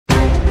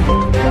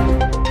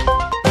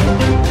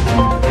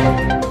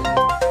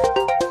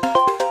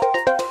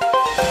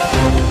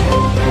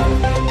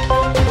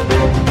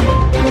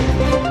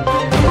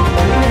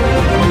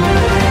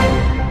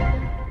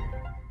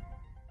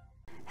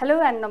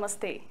and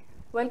namaste.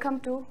 Welcome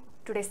to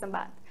today's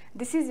Samvad.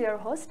 This is your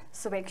host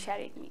Suvekshya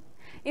Regmi.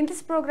 In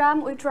this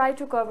program, we try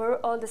to cover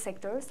all the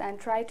sectors and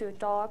try to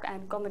talk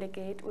and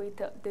communicate with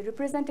the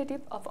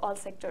representative of all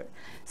sectors.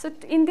 So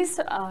in this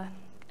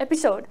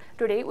episode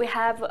today, we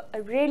have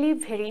a really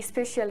very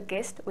special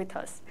guest with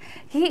us.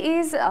 He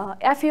is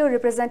FAO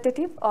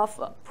representative of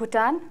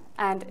Bhutan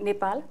and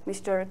Nepal,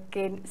 Mr.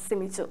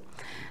 Shimizu.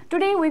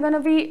 Today we're going to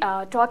be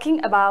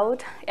talking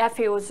about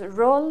FAO's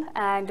role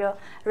and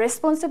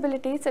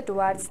responsibilities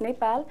towards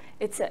Nepal,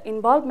 its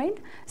involvement.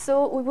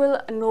 So we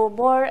will know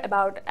more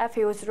about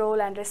FAO's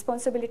role and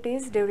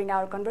responsibilities during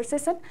our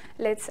conversation.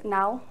 Let's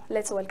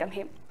welcome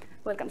him.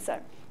 Welcome,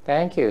 sir.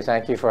 Thank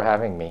you for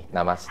having me.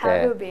 Namaste. How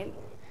have you been?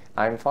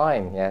 I'm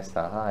fine, yes.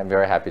 I'm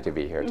very happy to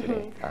be here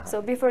today.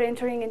 So before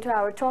entering into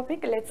our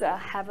topic, let's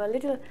have a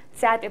little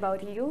chat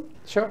about you.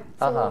 Sure.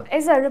 So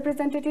as a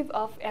representative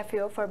of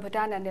FAO for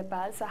Bhutan and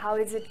Nepal, so how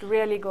is it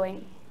really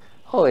going?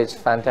 Oh, it's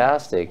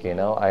fantastic. You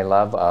know, I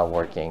love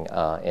working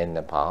in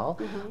Nepal.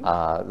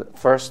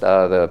 First,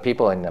 the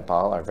people in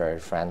Nepal are very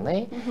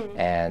friendly,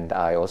 and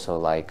I also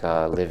like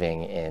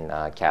living in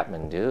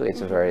Kathmandu. It's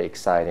a very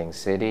exciting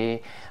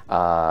city.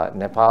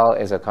 Nepal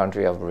is a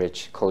country of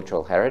rich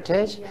cultural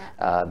heritage.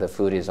 The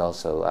food is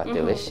also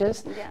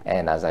delicious,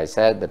 and as I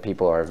said, the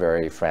people are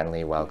very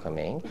friendly,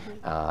 welcoming,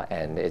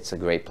 and it's a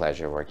great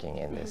pleasure working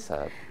in this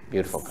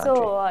beautiful country.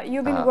 So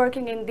you've been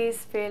working in this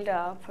field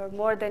for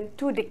more than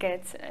 2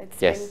 decades. It's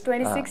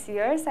been 26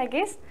 years, I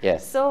guess.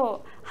 Yes.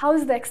 So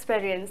how's the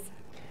experience?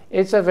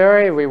 It's a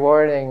very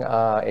rewarding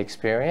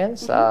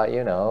experience.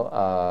 You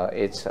know,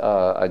 it's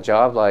a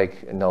job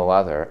like no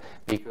other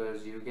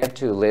because you get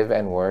to live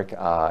and work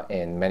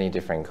in many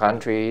different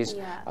countries,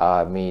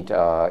 meet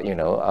you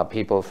know,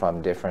 people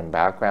from different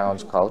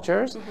backgrounds,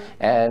 cultures,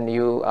 and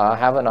you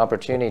have an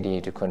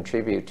opportunity to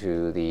contribute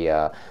to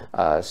the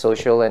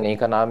social and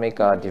economic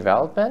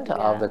development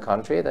of the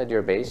country that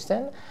you're based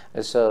in.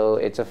 So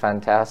it's a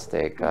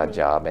fantastic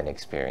job and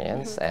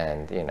experience,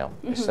 and you know,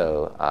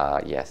 so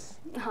yes.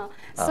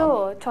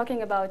 So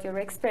talking about your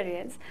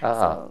experience,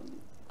 so,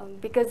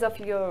 because of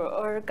your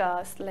work,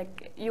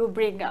 like you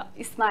bring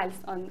smiles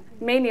on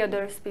many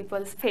other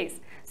people's face.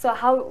 So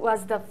how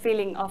was the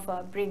feeling of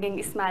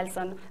bringing smiles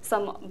on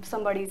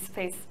somebody's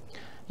face?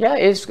 Yeah,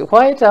 it's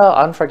quite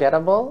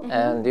unforgettable,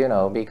 and you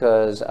know,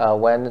 because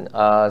when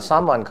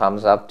someone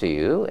comes up to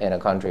you in a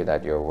country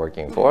that you're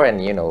working for,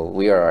 and you know,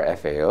 we are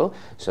FAO,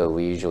 so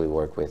we usually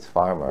work with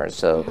farmers.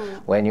 So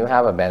when you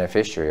have a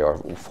beneficiary or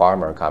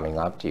farmer coming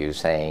up to you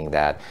saying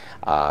that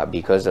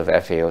because of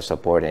FAO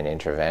support and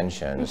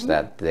interventions,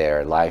 that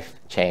their life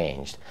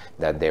changed,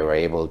 that they were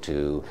able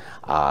to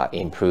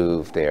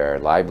improve their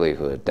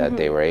livelihood, that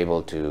they were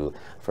able to,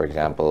 for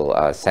example,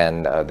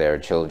 send their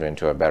children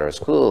to a better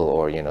school,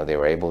 or you know, they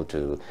were able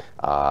to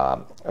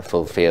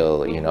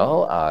fulfill, you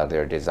know,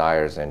 their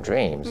desires and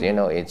dreams. You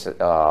know, it's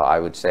I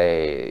would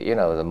say, you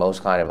know, the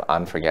most kind of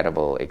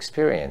unforgettable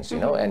experience. You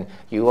know, and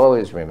you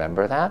always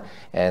remember that,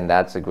 and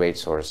that's a great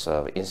source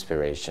of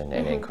inspiration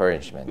and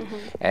encouragement.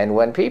 And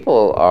when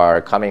people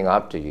are coming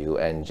up to you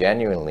and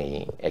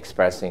genuinely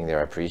expressing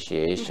their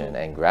appreciation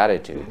and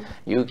gratitude,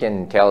 you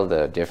can tell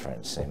the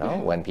difference. You know,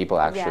 when people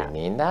actually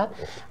mean that.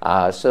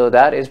 So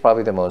that is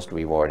probably the most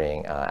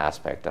rewarding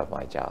aspect of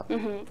my job.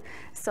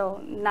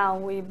 So now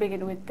we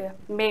begin with the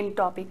main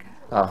topic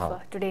of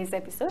today's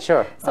episode.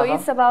 Sure. So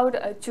it's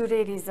about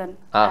Today region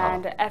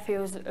and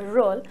FAO's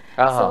role.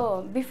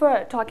 So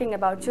before talking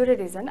about Today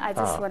region, I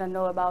just want to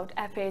know about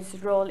FAO's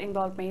role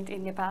involvement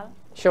in Nepal.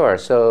 Sure.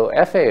 So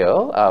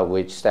FAO,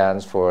 which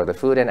stands for the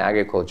Food and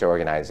Agriculture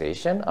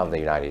Organization of the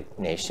United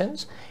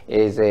Nations,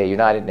 is a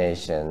United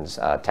Nations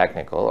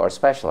technical or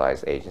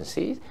specialized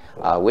agency,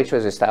 which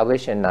was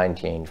established in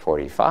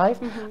 1945.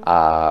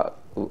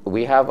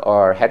 We have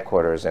our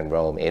headquarters in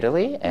Rome,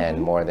 Italy,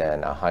 and more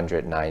than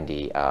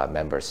 190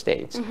 member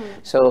states.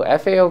 So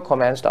FAO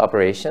commenced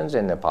operations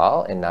in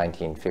Nepal in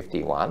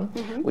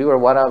 1951. We were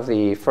one of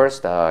the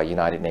first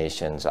United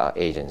Nations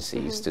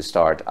agencies to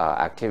start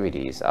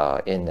activities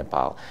in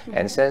Nepal.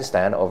 And since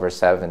then, over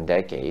 7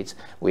 decades,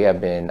 we have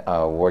been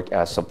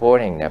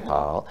supporting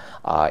Nepal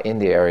in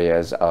the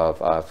areas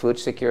of food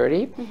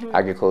security,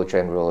 agriculture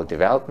and rural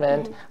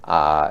development,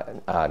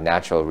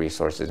 natural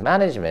resources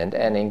management,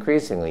 and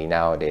increasingly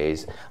nowadays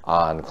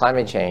on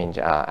climate change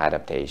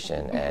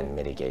adaptation and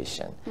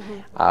mitigation.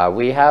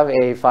 We have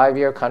a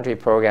 5-year country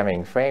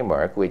programming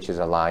framework which is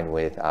aligned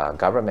with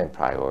government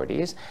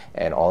priorities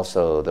and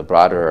also the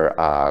broader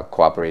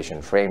cooperation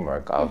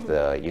framework of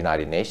the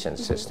United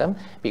Nations system,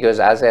 because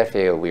as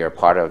FAO we are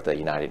part of the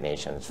United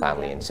Nations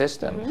family and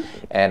system.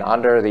 And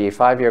under the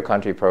 5-year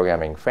country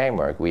programming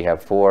framework, we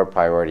have 4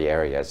 priority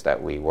areas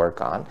that we work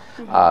on.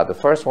 The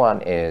first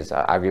one is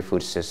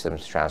agri-food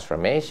systems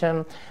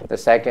transformation. The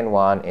second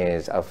one is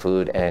is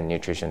food and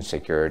nutrition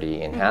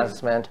security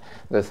enhancement.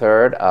 The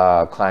third,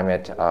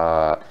 climate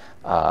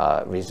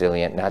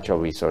resilient natural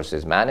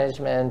resources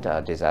management,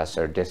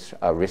 disaster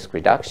risk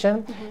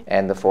reduction,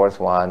 and the fourth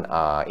one,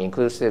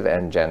 inclusive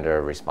and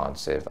gender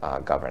responsive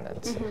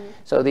governance.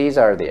 So these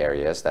are the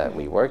areas that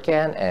we work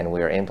in, and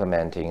we are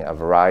implementing a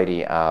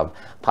variety of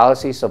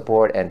policy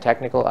support and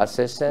technical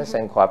assistance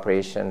and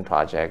cooperation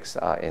projects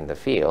in the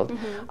field.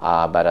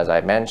 But as I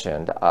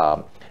mentioned,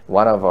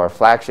 one of our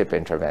flagship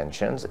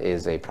interventions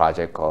is a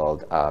project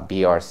called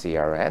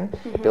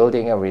BRCRN,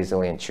 Building a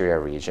Resilient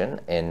Churiya Region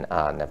in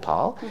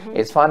Nepal.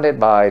 It's funded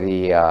by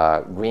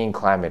the Green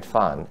Climate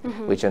Fund,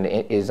 which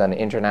is an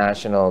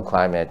international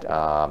climate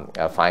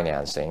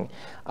financing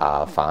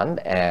fund.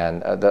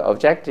 And the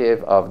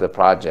objective of the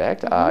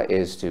project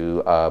is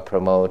to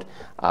promote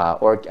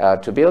or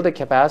to build the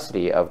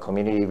capacity of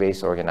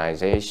community-based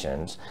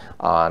organizations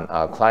on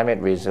climate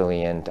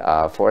resilient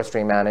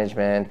forestry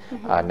management,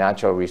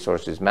 natural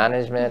resources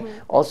management,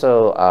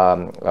 also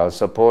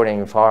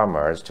supporting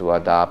farmers to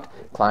adopt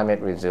climate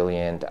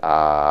resilient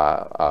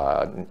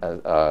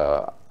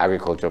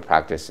agricultural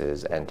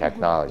practices and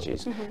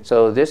technologies.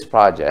 So this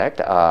project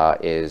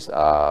is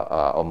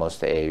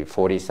almost a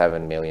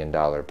 $47 million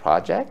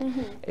project.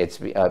 It's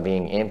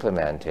being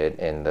implemented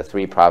in the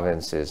 3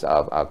 provinces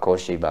of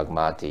Koshi,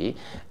 Bagmati,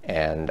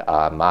 and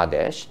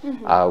Madesh.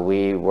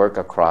 We work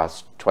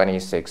across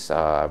 26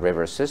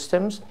 river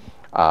systems,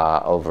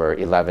 over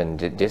 11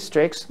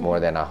 districts, more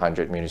than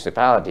 100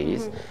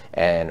 municipalities,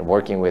 and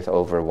working with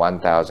over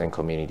 1,000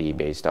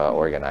 community-based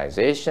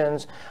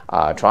organizations,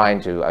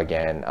 trying to,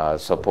 again,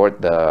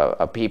 support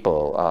the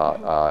people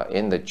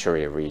in the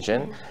Churiya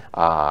region,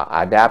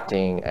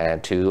 adapting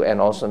to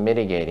and also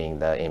mitigating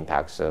the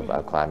impacts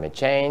of climate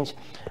change,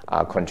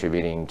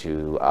 contributing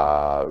to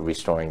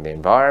restoring the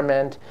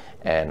environment,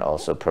 and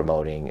also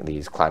promoting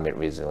these climate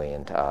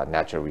resilient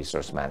natural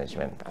resource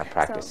management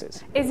practices.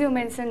 So, as you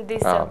mentioned,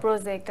 this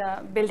project,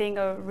 Building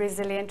a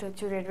Resilient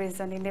Churiya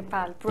Region in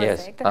Nepal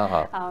project,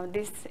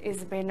 this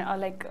has been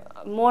like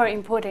more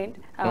important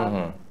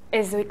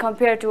as we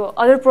compare to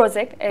other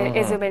project.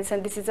 As you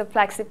mentioned, this is a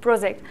flagship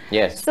project.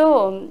 Yes.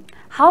 So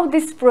how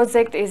this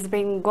project is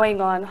been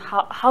going on?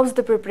 How's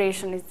the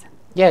preparation is?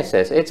 Yes,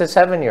 it's a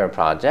 7-year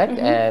project,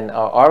 and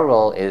our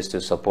role is to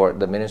support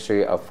the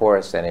Ministry of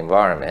Forest and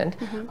Environment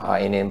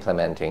in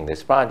implementing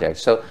this project.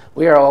 So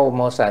we are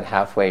almost at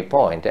halfway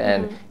point,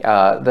 and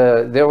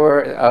there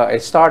were a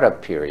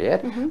startup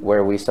period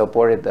where we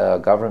supported the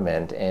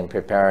government in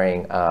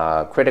preparing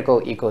critical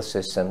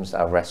ecosystems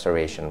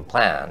restoration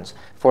plans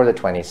for the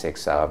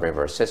 26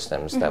 river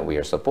systems that we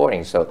are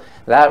supporting. So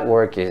that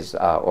work is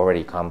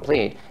already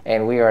complete,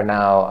 and we are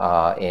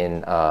now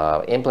in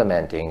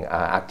implementing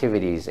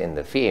activities in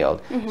the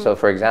field. So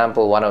for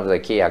example, one of the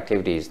key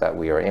activities that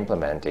we are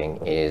implementing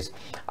is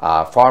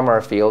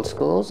farmer field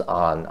schools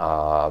on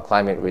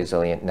climate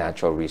resilient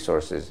natural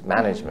resources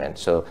management.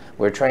 So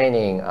we're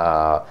training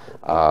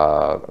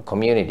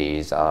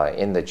communities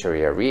in the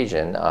Churiya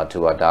region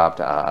to adopt,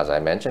 as I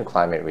mentioned,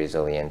 climate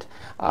resilient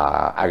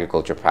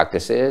agriculture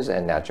practices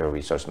and natural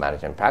resource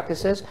management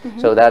practices.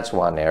 So that's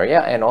one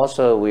area. And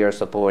also we are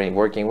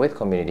working with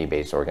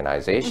community-based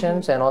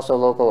organizations and also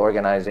local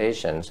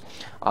organizations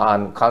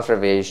on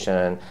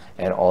conservation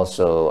and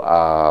also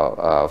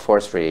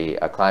forestry,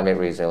 climate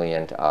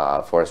resilient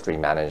forestry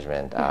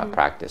management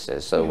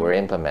practices. So we're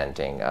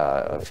implementing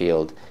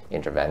field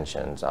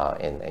interventions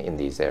in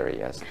these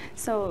areas.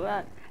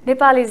 So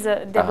Nepal is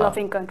a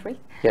developing country.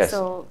 Yes.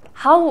 So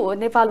how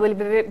Nepal will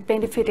be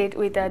benefited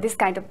with this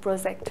kind of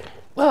project?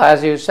 Well,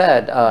 as you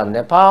said,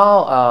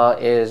 Nepal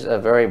is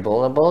very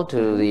vulnerable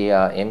to the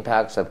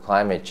impacts of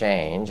climate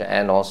change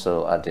and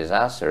also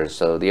disasters.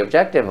 So the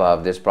objective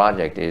of this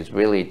project is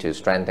really to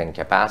strengthen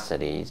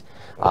capacities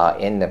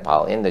in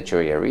Nepal, in the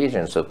Churiya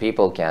region, so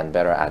people can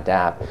better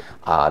adapt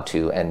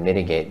to and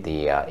mitigate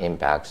the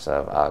impacts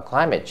of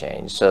climate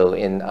change. So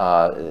in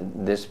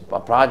this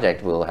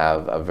project will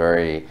have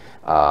a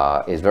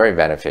is very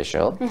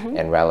beneficial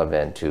and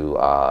relevant to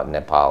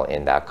Nepal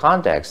in that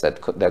context,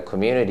 that the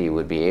community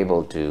would be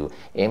able to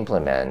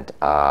implement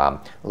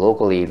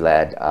locally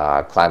led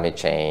climate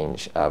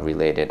change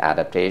related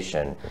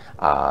adaptation,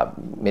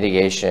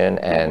 mitigation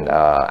and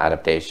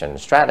adaptation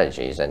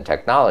strategies and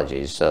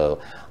technologies. So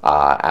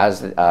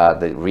as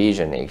the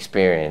region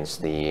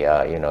experienced the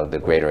the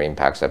greater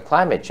impacts of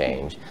climate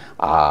change,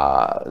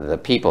 the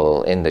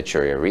people in the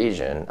Churiya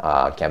region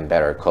can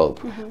better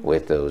cope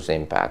with those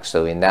impacts.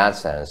 So in that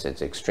sense,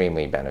 it's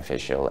extremely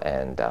beneficial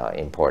and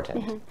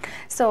important.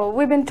 So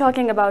we've been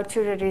talking about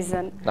Churiya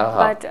region,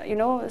 but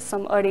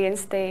some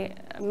audience, they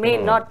may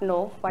not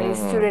know what is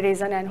Churiya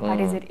region and what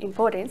is its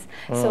importance.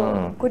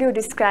 So could you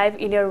describe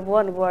in your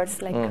own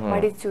words, like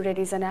what is Churiya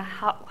region and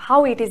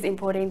how it is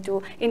important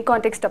in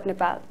context of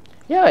Nepal?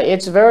 Yeah,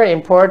 it's very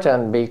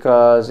important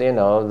because, you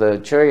know, the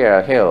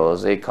Churia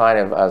Hills, it kind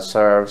of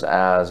serves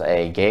as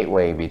a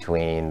gateway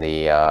between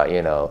the,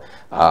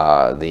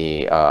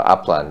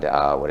 upland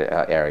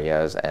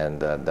areas and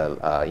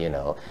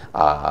the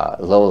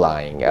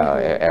low-lying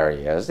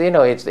areas. You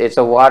know, it's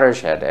a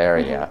watershed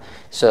area.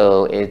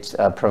 So it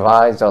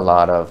provides a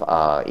lot of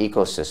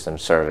ecosystem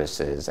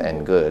services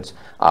and goods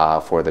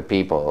for the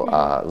people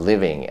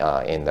living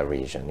in the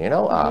region, you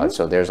know.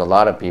 So there's a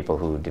lot of people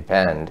who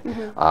depend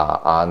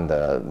on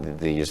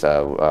these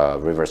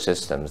river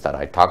systems that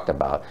I talked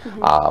about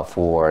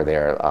for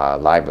their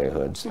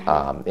livelihoods,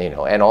 you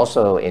know, and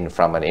also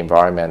from an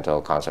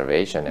environmental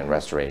conservation and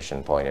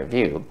restoration point of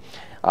view.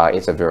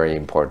 It's a very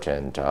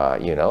important,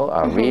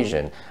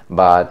 region.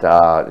 But,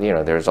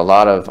 there's a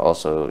lot of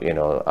also,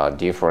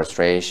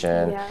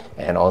 deforestation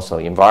and also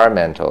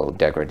environmental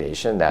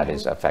degradation that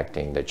is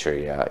affecting the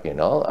Churia,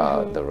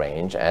 the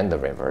range and the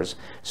rivers.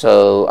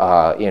 So,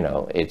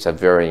 it's a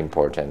very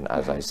important,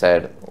 as I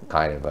said,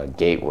 kind of a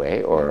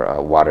gateway or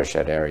a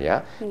watershed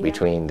area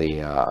between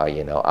the,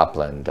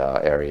 upland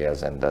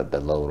areas and the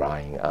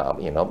low-lying,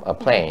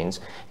 plains.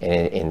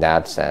 In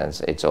that sense,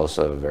 it's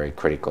also a very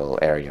critical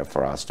area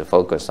for us to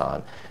focus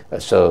on.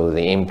 So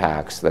the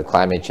impacts, the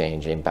climate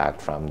change impact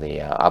from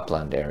the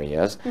upland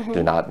areas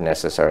do not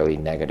necessarily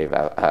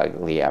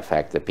negatively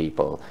affect the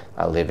people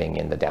living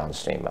in the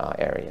downstream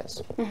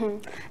areas.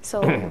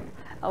 So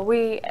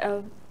we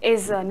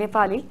is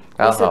Nepali.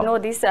 We should know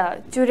this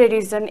Churia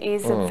region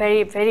is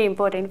very, very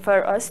important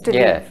for us to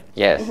live,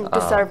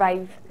 to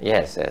survive.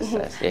 Yes.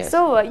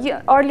 So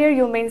earlier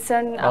you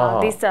mentioned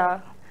this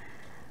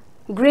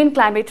Green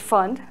Climate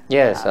Fund.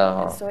 Yes.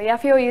 So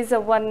FAO is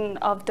one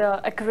of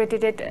the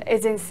accredited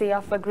agency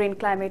of a Green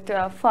Climate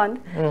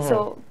Fund.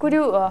 So could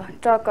you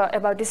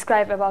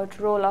describe about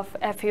role of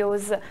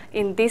FAOs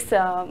in this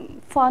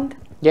fund?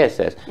 Yes.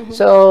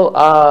 So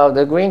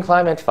the Green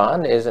Climate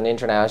Fund is an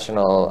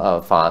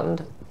international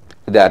fund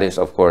that is,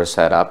 of course,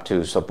 set up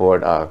to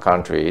support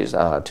countries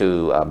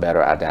to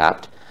better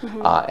adapt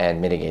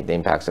and mitigate the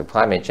impacts of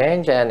climate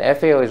change. And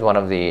FAO is one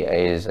of the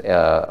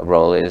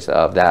role is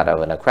of that of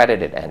an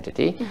accredited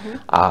entity.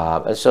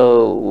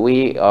 So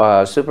we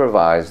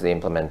supervise the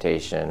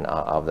implementation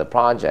of the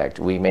project.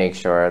 We make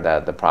sure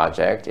that the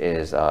project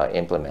is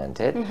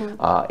implemented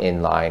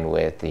in line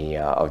with the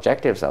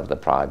objectives of the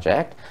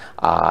project,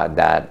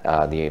 that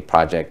the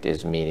project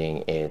is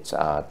meeting its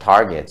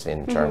targets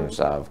in terms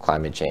of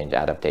climate change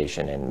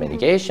adaptation and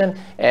mitigation.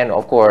 And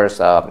of course,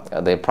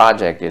 the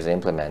project is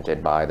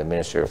implemented by the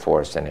Ministry of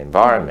Forest and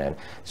Environment.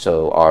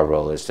 So our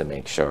role is to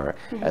make sure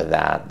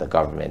that the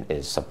government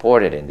is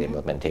supported in the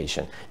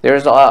implementation.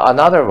 There's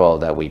another role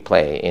that we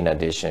play in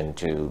addition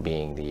to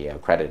being the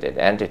accredited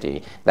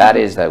entity. That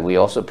is that we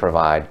also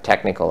provide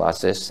technical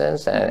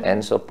assistance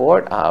and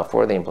support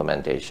for the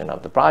implementation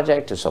of the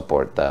project to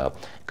support the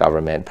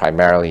government,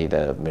 primarily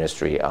the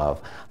Ministry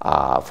of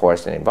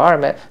Forest and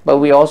Environment, but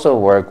we also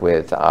work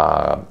with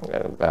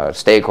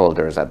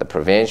stakeholders at the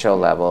provincial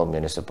level,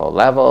 municipal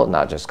level,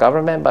 not just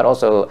government, but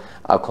also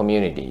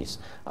communities.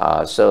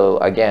 So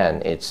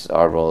again,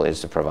 our role is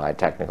to provide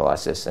technical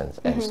assistance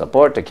and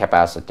support to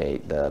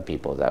capacitate the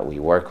people that we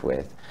work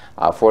with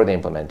for the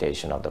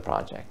implementation of the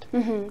project.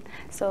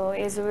 So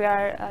as we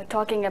are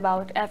talking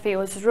about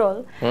FAO's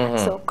role,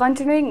 so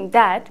continuing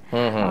that,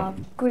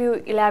 could you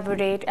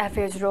elaborate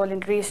FAO's role in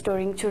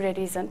restoring Churia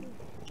region?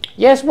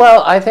 Yes,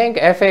 well, I think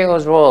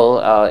FAO's role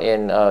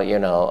in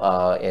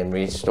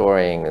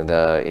restoring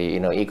the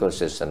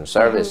ecosystem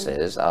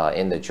services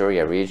in the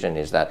Churia region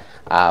is that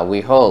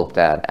we hope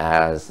that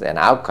as an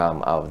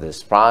outcome of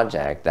this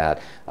project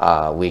that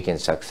we can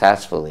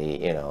successfully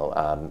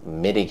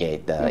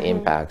mitigate the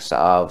impacts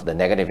of the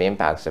negative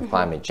impacts of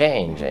climate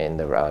change in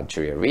the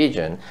Churia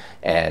region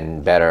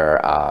and better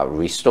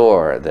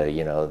restore the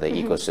the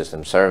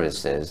ecosystem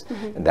services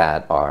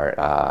that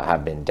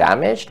have been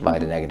damaged by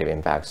the negative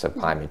impacts of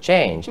climate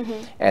change,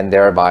 and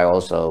thereby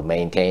also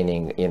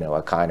maintaining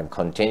a kind of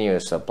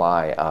continuous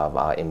supply of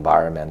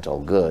environmental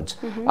goods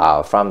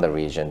from the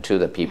region to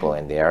the people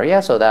in the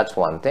area. So that's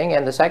one thing.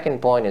 And the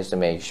second point is to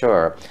make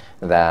sure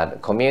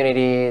that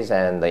communities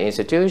and the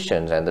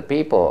institutions and the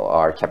people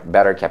are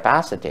better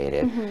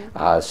capacitated,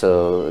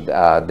 so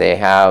they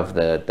have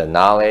the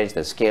knowledge,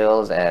 the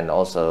skills, and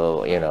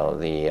also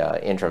the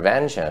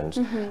interventions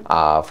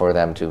for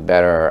them to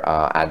better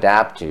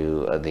adapt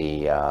to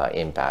the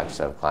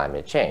impacts of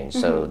climate change.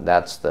 So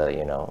that's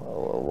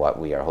what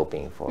we are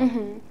hoping for.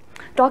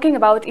 Talking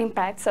about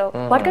impact, so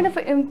what kind of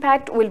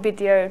impact will be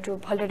there to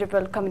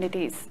vulnerable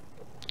communities?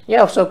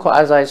 Yeah, so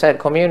as I said,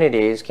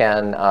 communities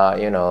can,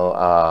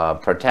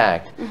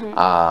 protect,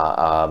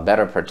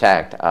 better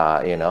protect,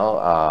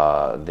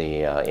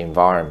 the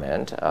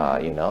environment.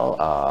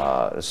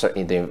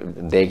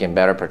 They can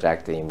better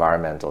protect the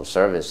environmental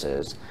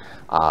services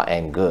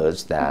and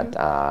goods that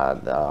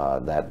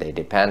that they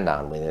depend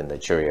on within the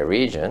Churia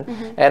region.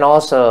 And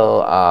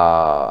also,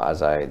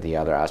 the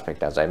other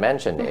aspect, as I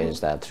mentioned, is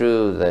that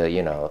through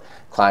the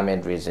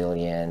climate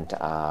resilient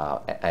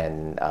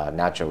and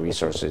natural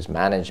resources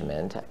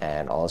management,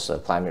 and also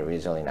climate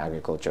resilient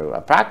agricultural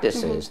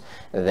practices,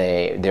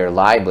 their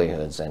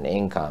livelihoods and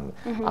income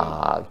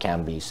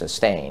can be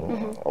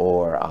sustained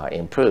or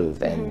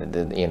improved, and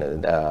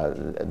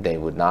they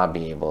would not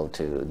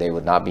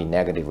be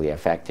negatively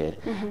affected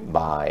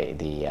by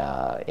the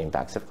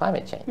impacts of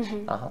climate change.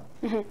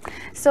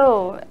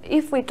 So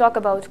if we talk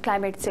about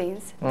climate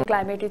change, the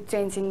climate is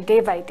changing day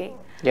by day.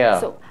 Yeah.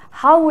 So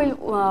how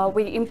will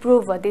we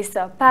improve this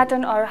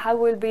pattern, or how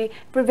will be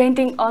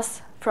preventing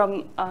us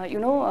from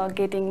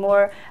getting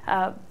more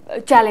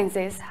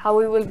challenges? How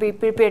we will be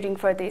preparing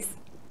for this?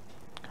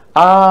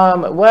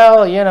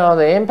 Well,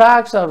 the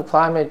impacts of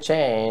climate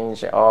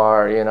change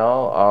are,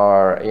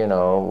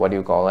 what do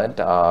you call it,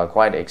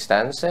 quite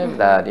extensive,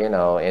 that,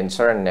 in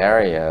certain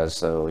areas,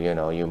 so,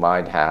 you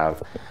might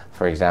have,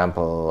 for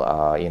example,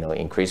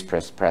 increased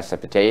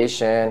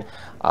precipitation,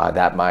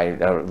 that might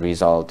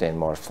result in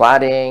more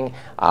flooding.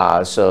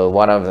 So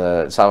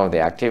some of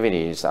the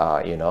activities,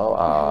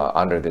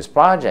 under this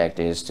project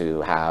is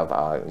to have,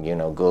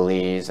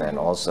 gullies, and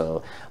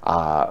also,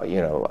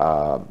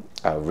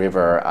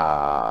 river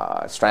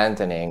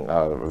strengthening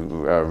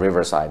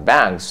riverside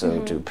banks, so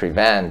to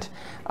prevent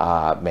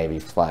maybe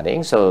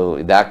flooding.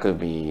 So that could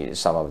be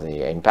some of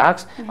the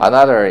impacts.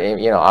 Another,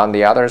 on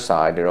the other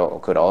side, there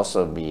could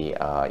also be,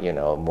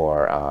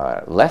 more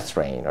less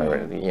rain,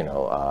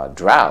 or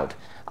drought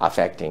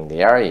affecting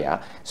the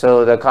area.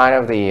 So the kind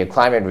of the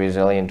climate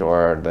resilient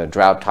or the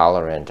drought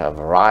tolerant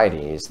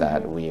varieties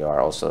that we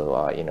are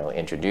also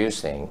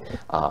introducing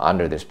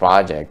under this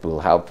project will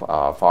help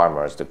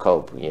farmers to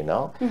cope,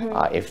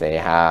 if they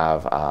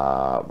have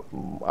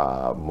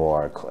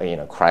more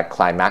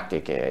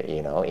climactic,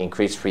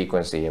 increased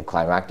frequency of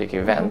climactic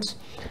events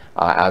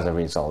as a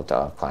result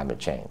of climate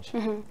change.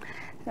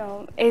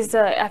 So, as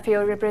the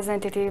FAO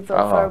representative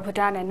for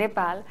Bhutan and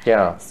Nepal,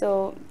 yeah.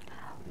 So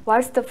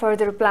what's the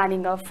further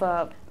planning of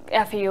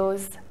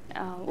FAOs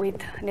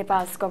with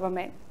Nepal's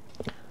government?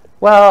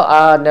 Well,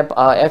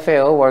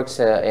 FAO works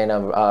in a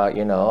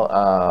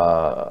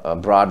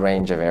broad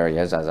range of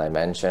areas, as I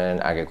mentioned: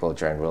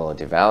 agriculture and rural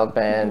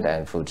development,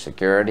 and food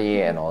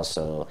security, and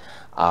also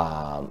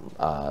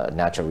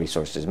natural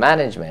resources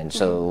management.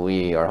 So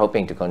we are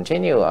hoping to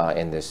continue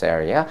in this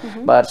area.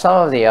 But some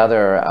of the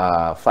other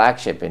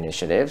flagship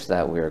initiatives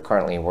that we are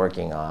currently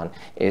working on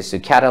is to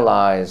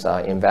catalyze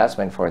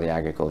investment for the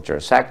agriculture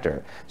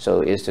sector.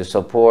 So is to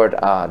support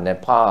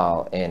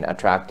Nepal in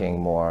attracting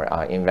more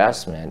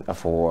investment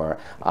for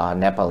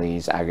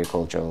Nepalese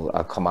agricultural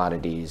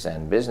commodities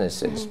and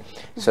businesses.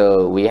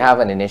 So we have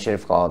an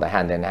initiative called the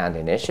Hand in Hand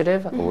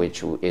Initiative,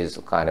 which is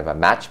kind of a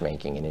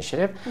matchmaking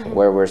initiative,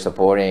 where we're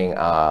supporting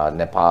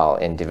Nepal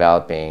in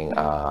developing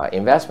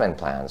investment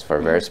plans for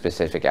very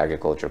specific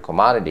agricultural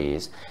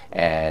commodities,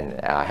 and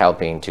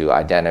helping to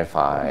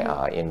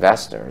identify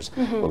investors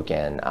who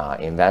can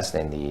invest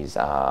in these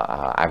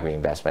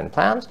agri-investment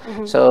plans.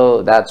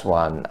 So that's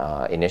one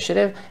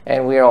initiative.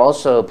 And we are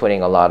also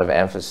putting a lot of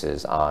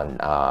emphasis on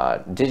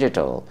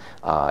digital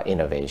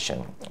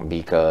innovation,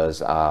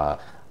 because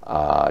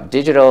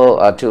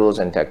digital tools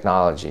and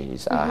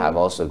technologies have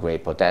also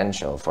great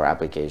potential for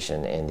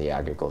application in the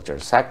agriculture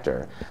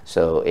sector.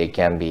 So it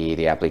can be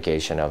the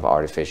application of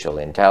artificial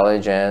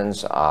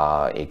intelligence,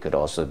 it could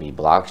also be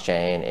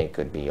blockchain, it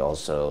could be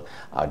also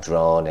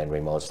drone and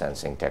remote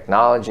sensing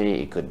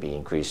technology, it could be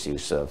increased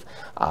use of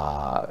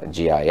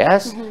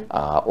GIS,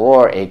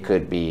 or it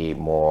could be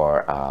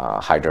more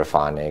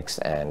hydroponics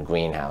and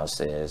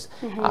greenhouses,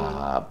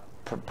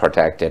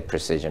 protected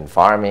precision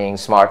farming,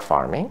 smart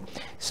farming.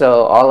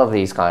 So all of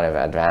these kind of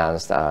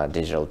advanced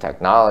digital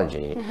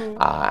technology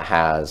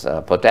has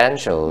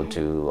potential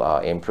to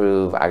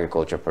improve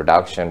agriculture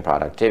production,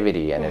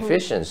 productivity, and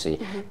efficiency,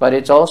 but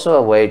it's also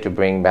a way to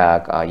bring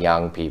back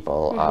young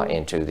people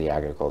into the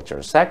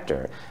agriculture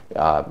sector.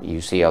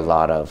 You see a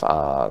lot of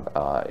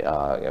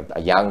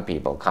young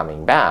people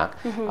coming back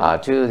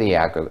to the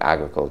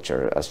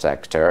agriculture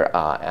sector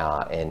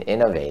and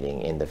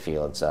innovating in the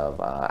fields of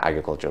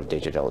agricultural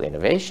digital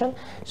innovation.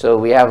 So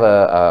we have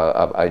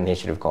an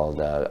initiative called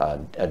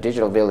a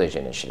Digital Village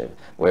Initiative,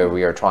 where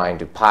we are trying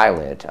to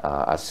pilot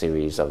a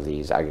series of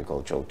these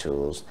agricultural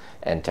tools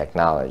and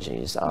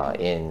technologies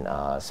in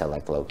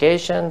select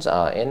locations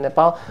in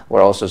Nepal.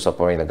 We're also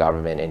supporting the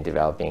government in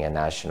developing a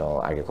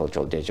national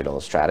agricultural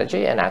digital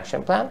strategy and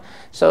action plan.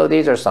 So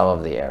these are some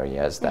of the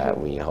areas that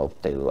we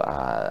hope to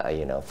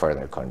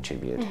further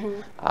contribute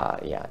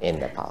in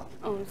Nepal.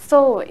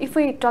 So if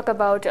we talk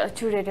about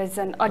Churia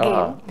region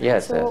again,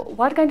 yes, so yes.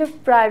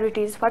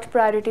 what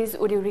priorities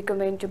would you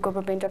recommend to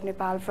government of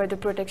Nepal for the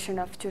protection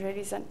of Churia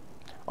region?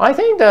 I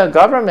think the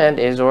government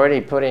is already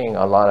putting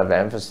a lot of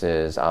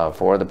emphasis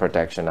for the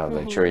protection of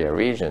the Churia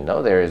region.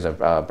 No, there is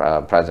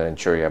a President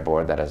Churia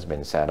board that has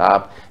been set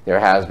up. There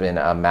has been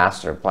a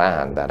master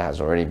plan that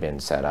has already been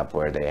set up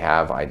where they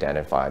have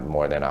identified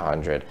more than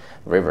 100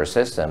 river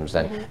systems.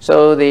 And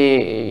so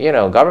the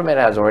government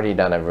has already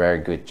done a very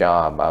good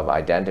job of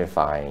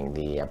identifying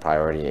the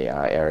priority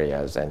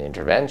areas and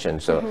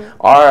interventions. So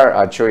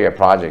our Churia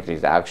project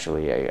is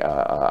actually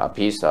a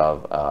piece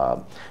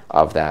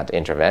of that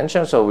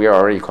intervention. So we are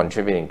already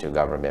contributing to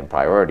government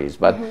priorities.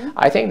 But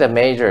I think the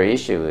major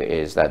issue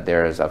is that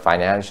there is a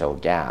financial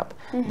gap,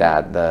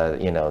 that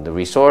the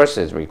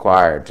resources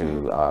required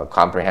to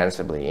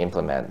comprehensively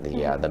implement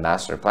the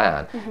master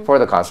plan for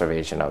the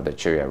conservation of the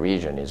Churia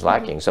region is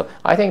lacking. So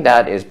I think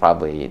that is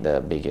probably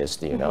the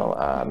biggest,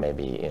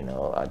 maybe,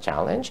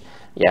 challenge.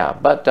 Yeah,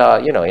 but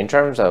in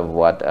terms of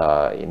what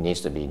it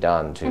needs to be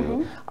done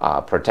to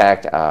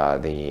protect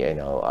the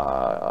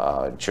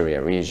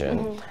Churia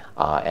region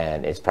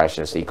and its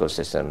precious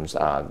ecosystems,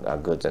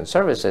 goods and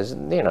services,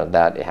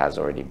 that has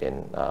already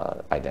been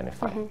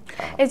identified.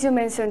 As you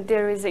mentioned,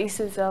 there is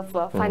issues of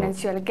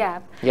financial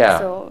gap. Yeah.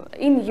 So,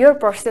 in your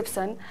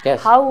perception,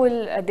 Yes. how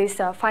will this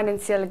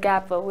financial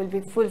gap will be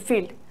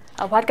fulfilled?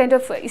 What kind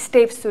of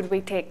steps should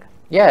we take?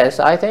 Yes,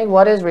 I think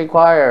what is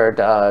required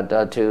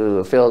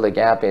to fill the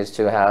gap is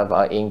to have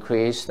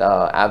increased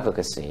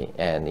advocacy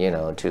and,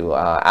 to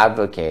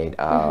advocate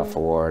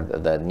for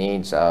the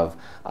needs of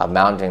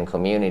mountain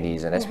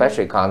communities and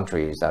especially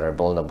countries that are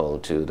vulnerable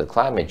to the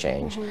climate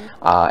change,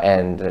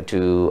 and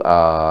to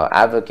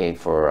advocate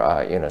for,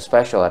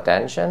 special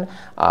attention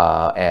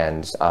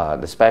and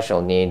the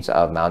special needs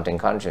of mountain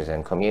countries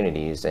and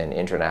communities in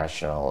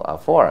international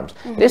forums.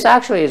 This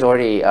actually is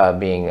already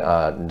being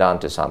done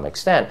to some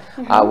extent.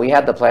 We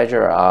had the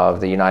pleasure of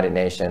the United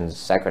Nations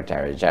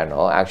Secretary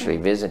General actually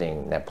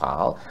visiting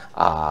Nepal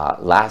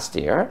last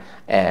year,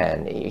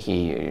 and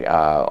he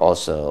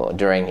also,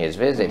 during his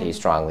visit, he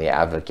strongly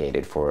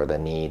advocated for the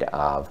need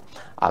of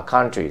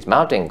countries,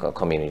 mountain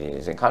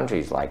communities in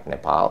countries like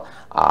Nepal,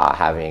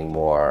 having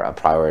more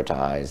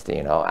prioritized,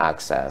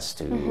 access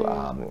to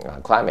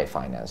climate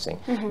financing.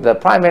 The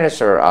Prime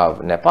Minister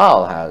of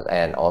Nepal has,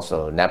 and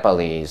also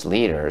Nepalese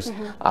leaders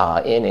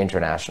in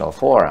international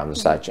forums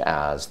such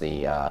as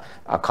the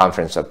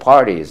Conference of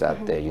Parties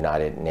at the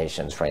United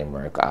Nations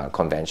Framework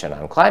Convention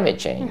on Climate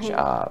Change,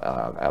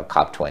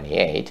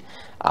 COP28,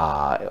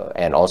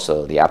 and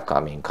also the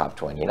upcoming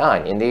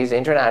COP29. In these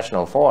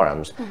international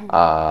forums,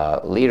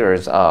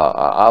 leaders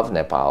of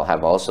Nepal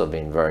have also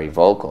been very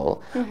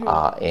vocal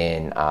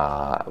in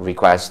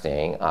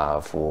requesting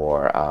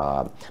for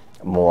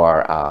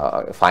more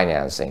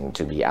financing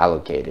to be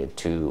allocated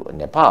to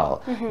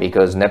Nepal,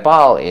 because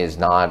Nepal is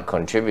not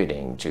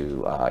contributing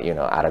to,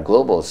 at a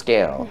global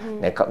scale.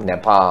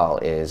 Nepal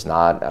is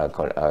not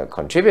a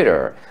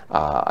contributor,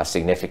 a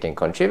significant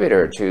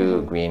contributor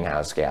to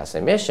greenhouse gas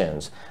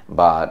emissions,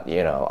 but,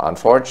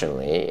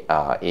 unfortunately,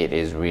 it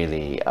is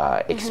really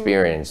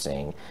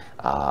experiencing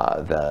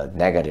the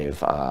negative,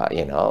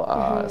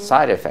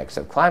 side effects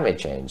of climate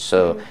change.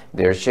 So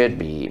there should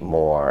be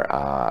more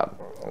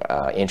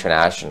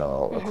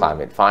international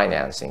climate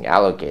financing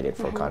allocated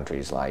for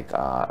countries like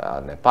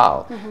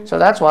Nepal. So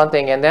that's one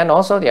thing. And then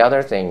also the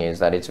other thing is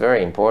that it's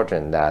very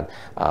important that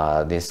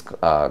this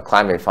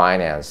climate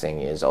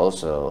financing is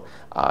also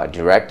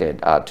directed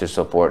to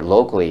support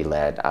locally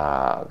led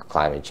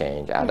climate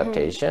change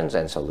adaptations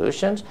and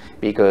solutions,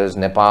 because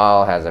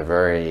Nepal has a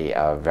very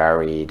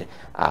varied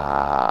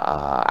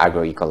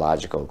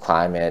agroecological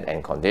climate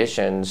and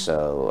conditions.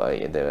 So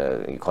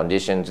the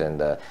conditions in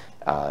the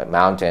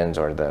mountains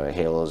or the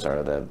hills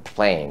or the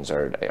plains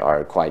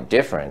are quite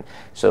different.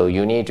 So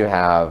you need to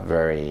have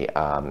very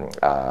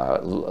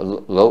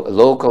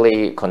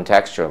locally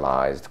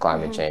contextualized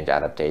climate change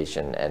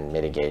adaptation and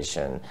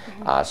mitigation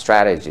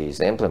strategies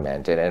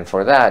implemented. And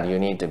for that, you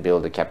need to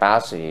build the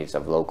capacities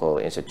of local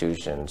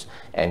institutions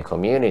and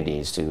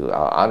communities to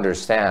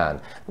understand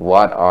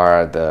what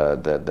are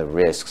the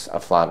risks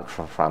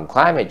from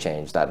climate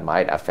change that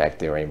might affect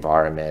their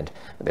environment,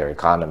 their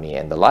economy,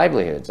 and the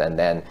livelihoods. And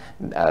then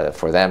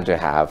for them to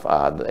have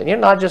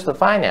not just the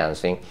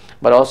financing,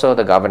 but also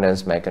the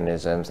governance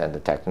mechanisms and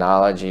the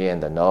technology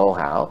and the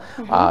know-how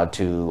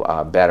to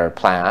better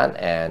plan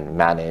and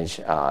manage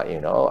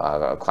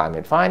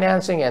climate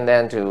financing, and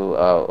then to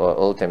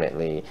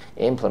ultimately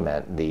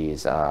implement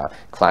these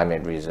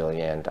climate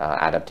resilient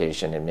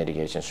adaptation and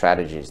mitigation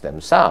strategies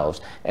themselves,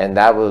 and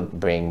that will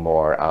bring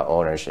more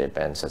ownership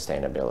and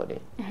sustainability.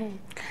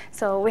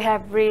 So we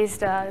have reached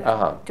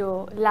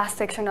to last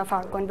section of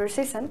our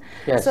conversation.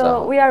 Yes,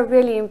 so we are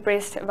really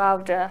impressed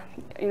about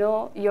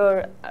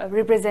your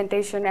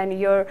representation and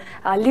your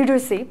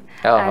leadership,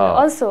 and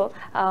also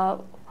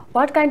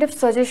what kind of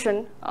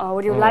suggestion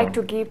would you like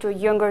to give to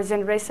younger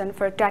generation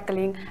for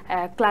tackling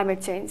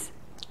climate change?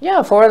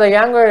 Yeah, for the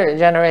younger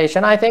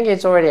generation, I think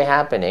it's already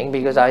happening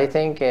because I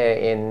think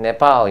in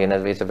Nepal,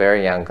 it's a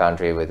very young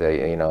country with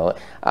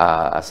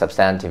a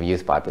substantive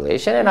youth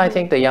population, and I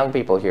think the young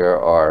people here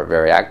are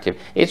very active.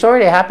 It's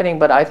already happening,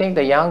 but I think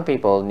the young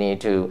people need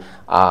to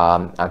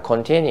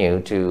continue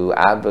to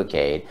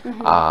advocate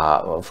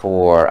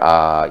for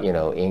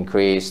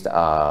increased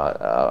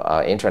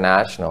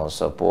international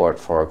support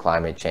for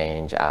climate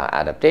change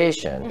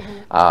adaptation,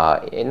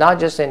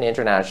 not just in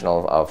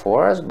international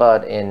forums,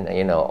 but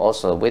in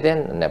also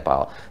within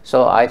Nepal.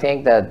 So I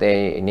think that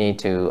they need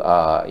to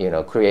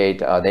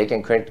create. They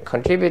can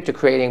contribute to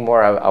creating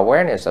more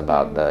awareness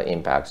about the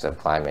impacts of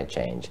climate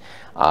change.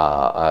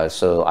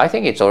 So I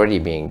think it's already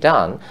being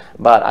done,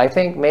 but I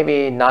think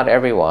maybe not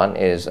everyone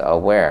is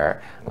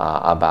aware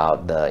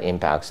about the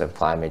impacts of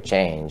climate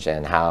change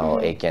and how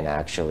it can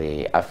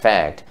actually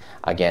affect,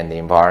 again, the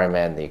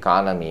environment, the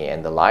economy,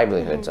 and the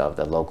livelihoods of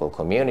the local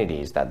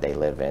communities that they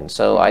live in.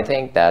 So I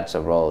think that's a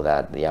role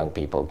that the young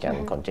people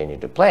can continue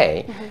to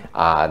play,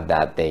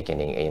 that they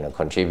can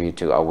contribute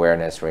to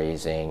awareness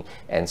raising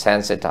and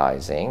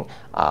sensitizing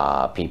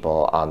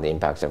people on the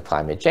impacts of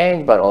climate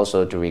change, but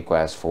also to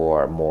request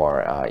for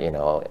more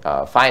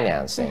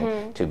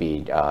financing to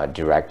be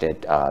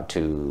directed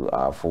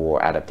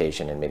for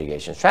adaptation and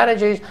mitigation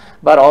strategies.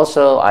 But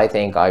also, I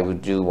think I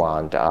do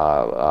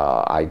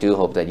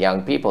hope that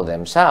young people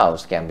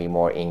themselves can be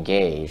more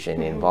engaged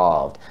and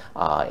involved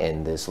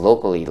in this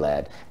locally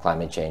led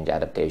climate change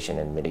adaptation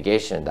and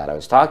mitigation that I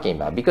was talking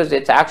about, because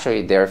it's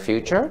actually their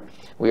future.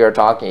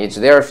 It's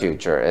their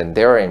future and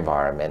their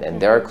environment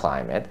and their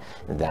climate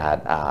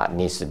that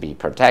needs to be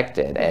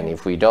protected. And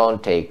if we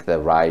don't take the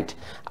right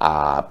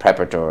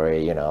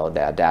preparatory,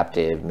 the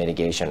adaptive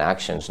mitigation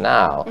actions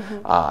now,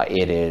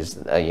 it is,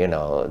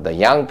 the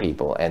young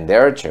people and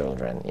their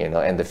children,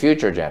 and the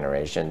future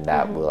generation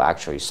that will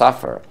actually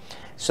suffer.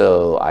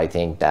 So I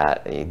think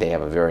that they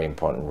have a very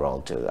important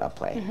role to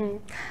play.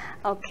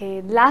 Okay,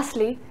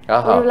 lastly,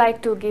 would you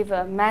like to give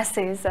a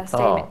message, a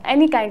statement,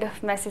 any kind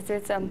of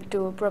messages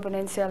to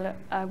provincial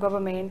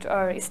government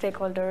or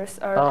stakeholders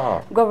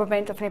or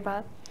government of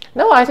Nepal?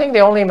 No, I think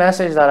the only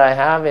message that I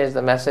have is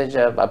the message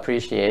of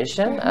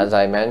appreciation. As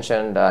I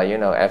mentioned,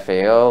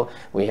 FAO,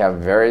 we have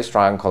very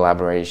strong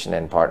collaboration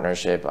and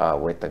partnership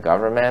with the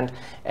government.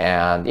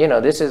 And,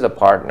 this is a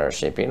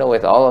partnership,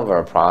 with all of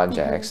our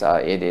projects.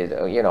 It is,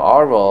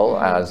 our role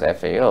as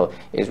FAO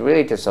is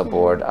really to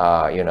support,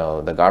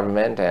 the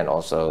government and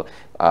also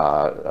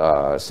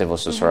civil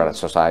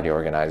society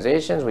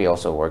organizations. We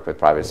also work with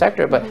private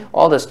sector, but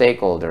all the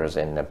stakeholders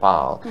in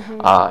Nepal.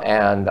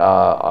 And,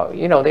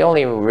 the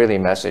only really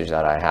message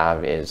that I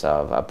have is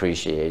of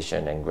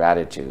appreciation and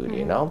gratitude,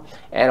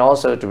 and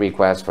also to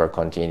request for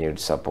continued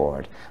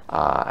support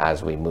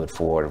as we move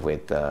forward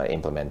with the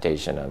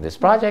implementation of this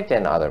project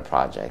and other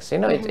projects.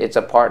 It's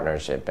a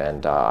partnership,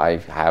 and I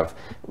have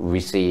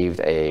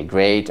received a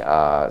great,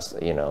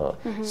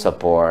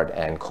 support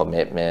and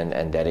commitment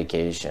and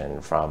dedication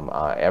from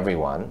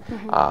everyone,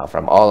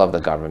 from all of the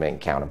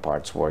government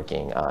counterparts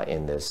working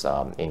in this,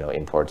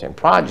 important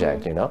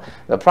project.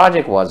 The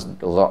project was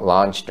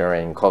launched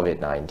during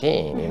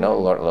COVID-19,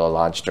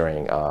 launched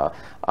during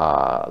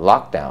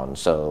lockdown,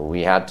 so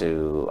we had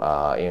to,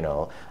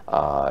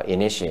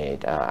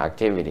 initiate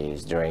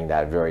activities during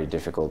that very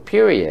difficult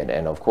period.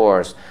 And of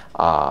course,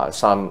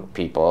 some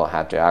people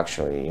had to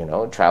actually,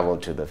 travel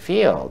to the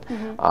field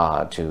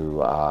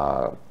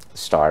to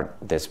start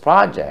this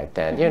project.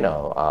 And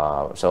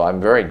so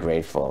I'm very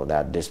grateful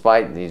that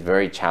despite these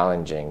very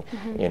challenging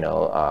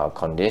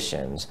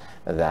conditions,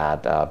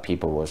 that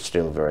people were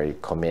still very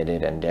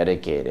committed and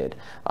dedicated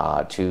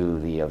to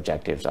the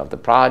objectives of the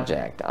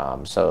project.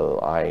 So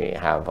I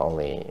have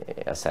only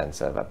a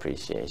sense of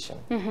appreciation.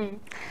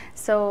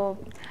 So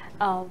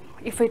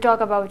if we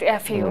talk about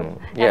FAO,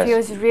 yes. FAO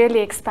is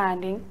really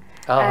expanding,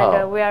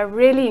 and we are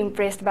really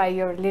impressed by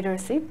your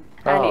leadership.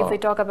 And if we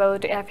talk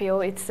about FAO,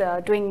 it's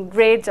doing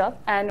great job,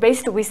 and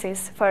best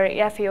wishes for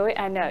FAO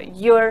and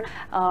your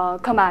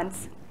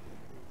commands.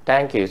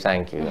 Thank you,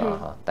 thank you,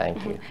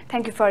 thank you.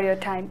 Thank you for your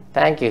time.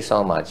 Thank you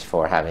so much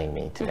for having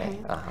me today.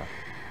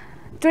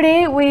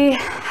 Today we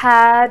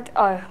had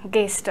a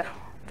guest, a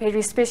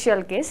very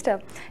special guest.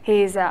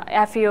 He is a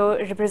FAO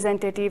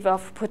representative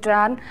of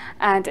Bhutan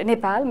and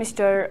Nepal,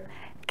 Mr.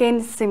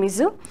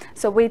 Shimizu.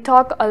 So we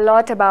talk a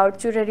lot about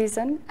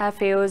tourism,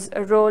 FAO's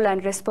role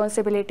and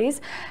responsibilities.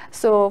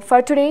 So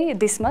for today,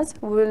 this much,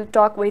 we will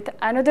talk with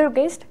another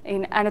guest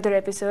in another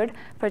episode.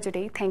 For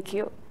today, thank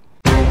you.